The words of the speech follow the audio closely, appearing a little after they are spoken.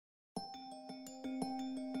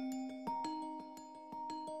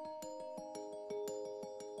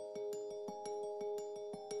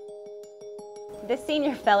The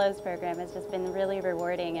Senior Fellows program has just been really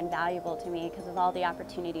rewarding and valuable to me because of all the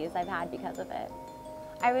opportunities I've had because of it.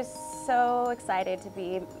 I was so excited to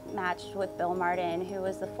be matched with Bill Martin, who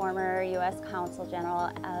was the former U.S. Consul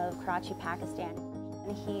General of Karachi, Pakistan.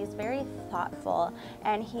 And he's very thoughtful,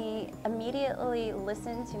 and he immediately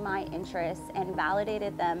listened to my interests and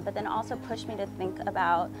validated them, but then also pushed me to think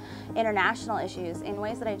about international issues in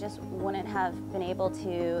ways that I just wouldn't have been able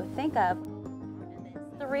to think of.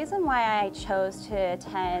 The reason why I chose to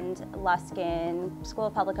attend Luskin School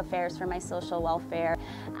of Public Affairs for my social welfare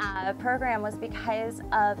program was because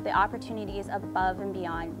of the opportunities above and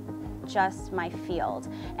beyond just my field.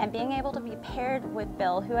 And being able to be paired with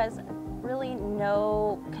Bill, who has really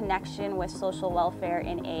no connection with social welfare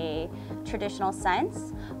in a traditional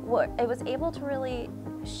sense, it was able to really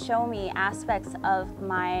show me aspects of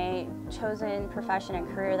my chosen profession and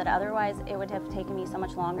career that otherwise it would have taken me so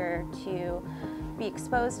much longer to be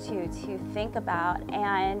exposed to think about.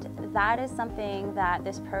 And that is something that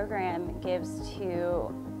this program gives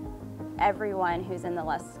to everyone who's in the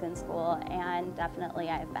Luskin School, and definitely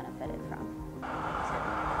I have benefited from.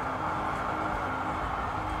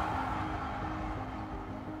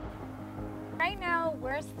 Right now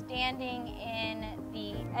we're standing in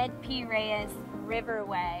the Ed P. Reyes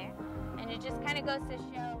Riverway, and it just kind of goes to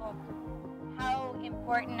show how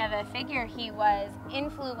important of a figure he was,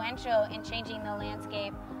 influential in changing the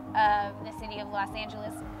landscape of the city of Los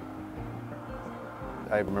Angeles.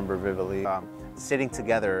 I remember vividly sitting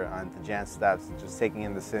together on the Jan steps, just taking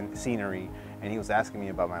in the scenery, and he was asking me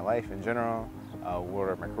about my life in general, what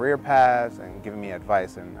are my career paths, and giving me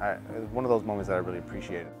advice, and it was one of those moments that I really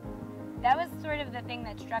appreciated. That was sort of the thing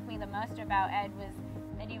that struck me the most about Ed, was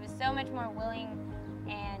that he was so much more willing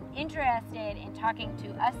and interested in talking to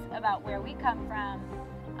us about where we come from,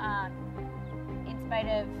 in spite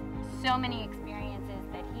of so many experiences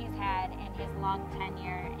that he's had in his long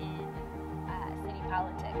tenure in city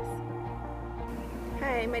politics.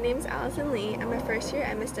 Hi, my name is Allison Lee. I'm a first-year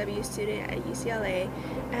MSW student at UCLA.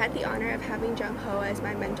 I had the honor of having Jung Ho as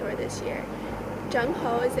my mentor this year. Jung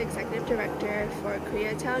Ho is the Executive Director for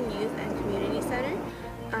Koreatown Youth and Community Center.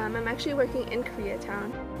 I'm actually working in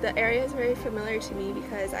Koreatown. The area is very familiar to me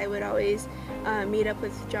because I would always meet up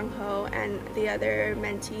with Jung Ho and the other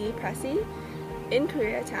mentee, Pressy, in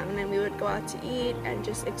Koreatown, and we would go out to eat and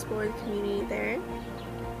just explore the community there.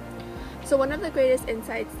 So one of the greatest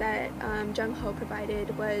insights that Jung Ho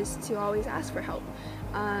provided was to always ask for help.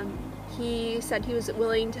 He said he was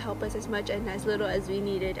willing to help us as much and as little as we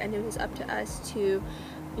needed, and it was up to us to,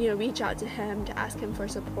 reach out to him, to ask him for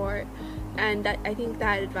support. And I think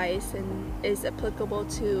that advice is applicable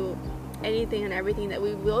to anything and everything that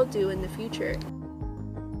we will do in the future.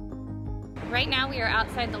 Right now we are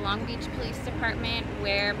outside the Long Beach Police Department,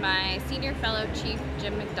 where my senior fellow chief,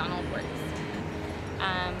 Jim McDonald, works.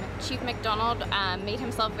 Chief McDonald made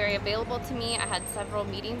himself very available to me. I had several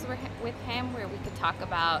meetings with him where we could talk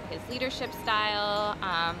about his leadership style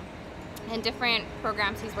and different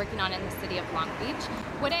programs he's working on in the city of Long Beach.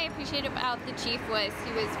 What I appreciated about the chief was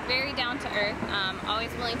he was very down to earth,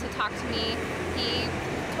 always willing to talk to me. He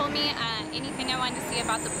told me anything I wanted to see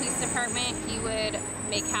about the police department he would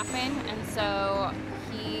make happen, and so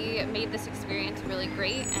he made this experience really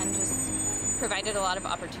great and just provided a lot of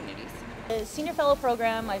opportunities. The Senior Fellow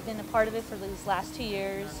program, I've been a part of it for these last 2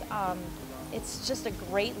 years. It's just a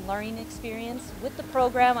great learning experience. With the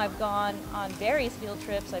program, I've gone on various field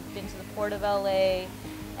trips. I've been to the Port of LA,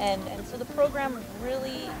 and so the program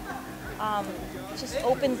really just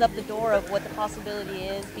opens up the door of what the possibility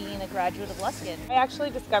is being a graduate of Luskin. I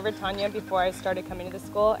actually discovered Tanya before I started coming to the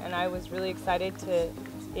school, and I was really excited to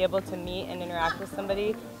be able to meet and interact with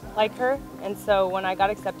somebody like her. And so when I got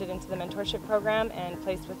accepted into the mentorship program and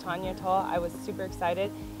placed with Tanya Toll, I was super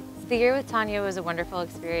excited. The year with Tanya was a wonderful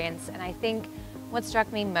experience, and I think what struck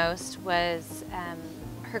me most was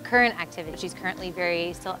her current activity. She's currently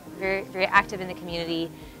still very active in the community,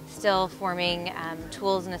 still forming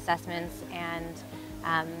tools and assessments and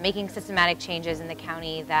making systematic changes in the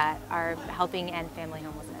county that are helping end family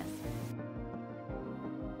homelessness.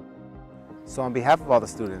 So on behalf of all the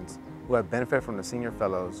students who have benefited from the Senior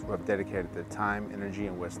Fellows, who have dedicated their time, energy,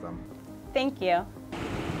 and wisdom, Thank you.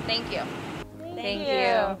 Thank you. Thank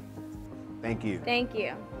you. thank you. Thank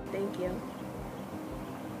you. Thank you.